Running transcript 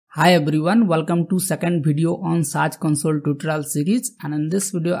Hi everyone, welcome to second video on Search Console tutorial series, and in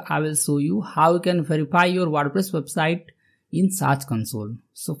this video I will show you how you can verify your WordPress website in Search Console.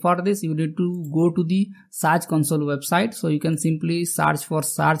 So for this you need to go to the Search Console website. So you can simply search for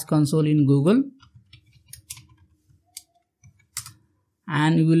Search Console in Google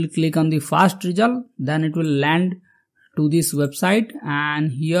and you will click on the first result. Then it will land to this website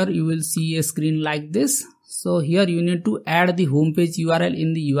and here you will see a screen like this. So here you need to add the homepage URL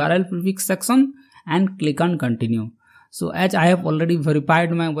in the URL prefix section and click on continue. So as I have already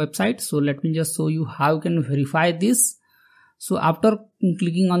verified my website, so let me just show you how you can verify this. So after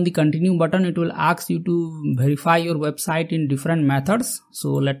clicking on the continue button, it will ask you to verify your website in different methods.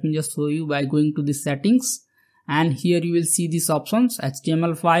 So let me just show you by going to the settings, and here you will see these options: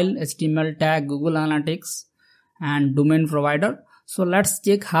 HTML file, HTML tag, Google Analytics and domain provider. So let's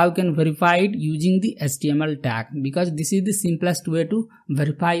check how you can verify it using the HTML tag, because this is the simplest way to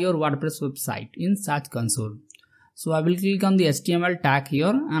verify your WordPress website in Search Console. So I will click on the HTML tag here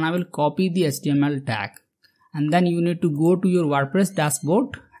and I will copy the HTML tag, and then you need to go to your WordPress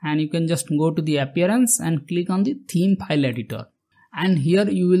dashboard and you can just go to the appearance and click on the theme file editor, and here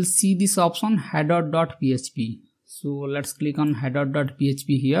you will see this option header.php. So let's click on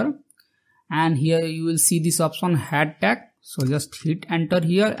header.php here, and here you will see this option head tag. So just hit enter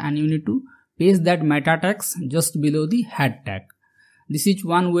here and you need to paste that meta text just below the head tag. This is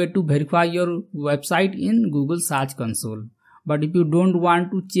one way to verify your website in Google Search Console. But if you don't want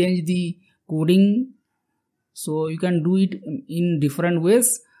to change the coding, so you can do it in different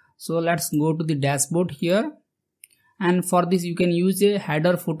ways. So let's go to the dashboard here, and for this you can use a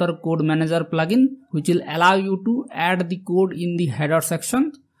header footer code manager plugin which will allow you to add the code in the header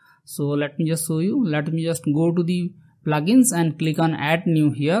section. So let me just show you. Let me just go to the plugins and click on add new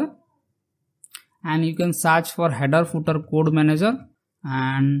here, and you can search for header footer code manager,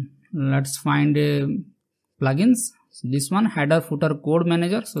 and let's find a plugins. So this one, header footer code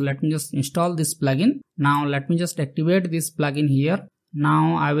manager. So let me just install this plugin. Now let me just activate this plugin here.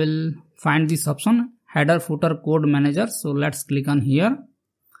 Now I will find this option header footer code manager. So let's click on here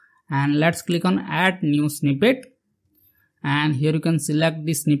and let's click on add new snippet, and here you can select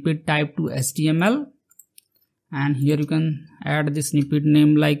the snippet type to HTML, and here you can add the snippet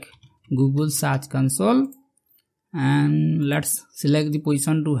name like Google Search Console, and let's select the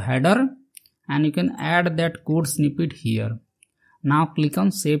position to header, and you can add that code snippet here. Now click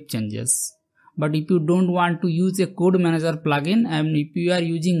on save changes. But if you don't want to use a code manager plugin, and if you are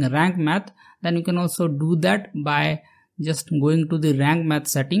using rank math, then you can also do that by just going to the rank math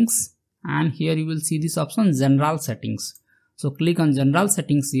settings, and here you will see this option general settings. So click on general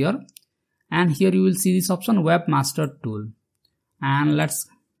settings here, and here you will see this option webmaster tool, and let's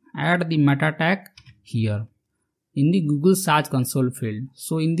add the meta tag here in the Google Search Console field.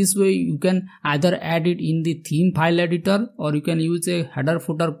 So in this way you can either add it in the theme file editor, or you can use a header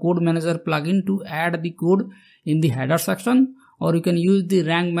footer code manager plugin to add the code in the header section, or you can use the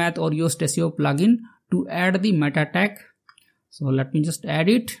rank math or Yoast SEO plugin to add the meta tag. So let me just add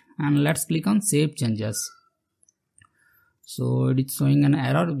it and let's click on save changes. So it is showing an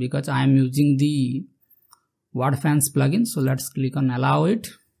error because I am using the WordPress plugin. So let's click on allow it.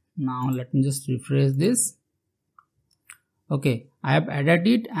 Now let me just refresh this. Okay, I have added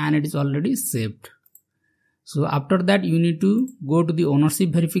it and it is already saved. So after that you need to go to the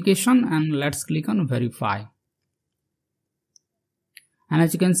ownership verification and let's click on verify. And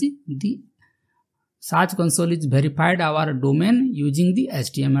as you can see, the Search Console is verified our domain using the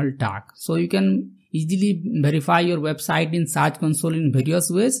HTML tag. So you can easily verify your website in Search Console in various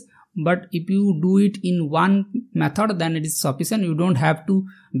ways, but if you do it in one method, then it is sufficient. You don't have to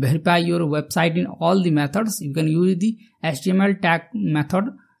verify your website in all the methods. You can use the HTML tag method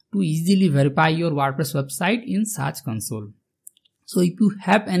to easily verify your WordPress website in Search Console. So if you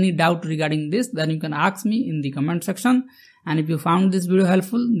have any doubt regarding this, then you can ask me in the comment section, and if you found this video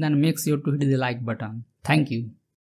helpful, then make sure to hit the like button. Thank you.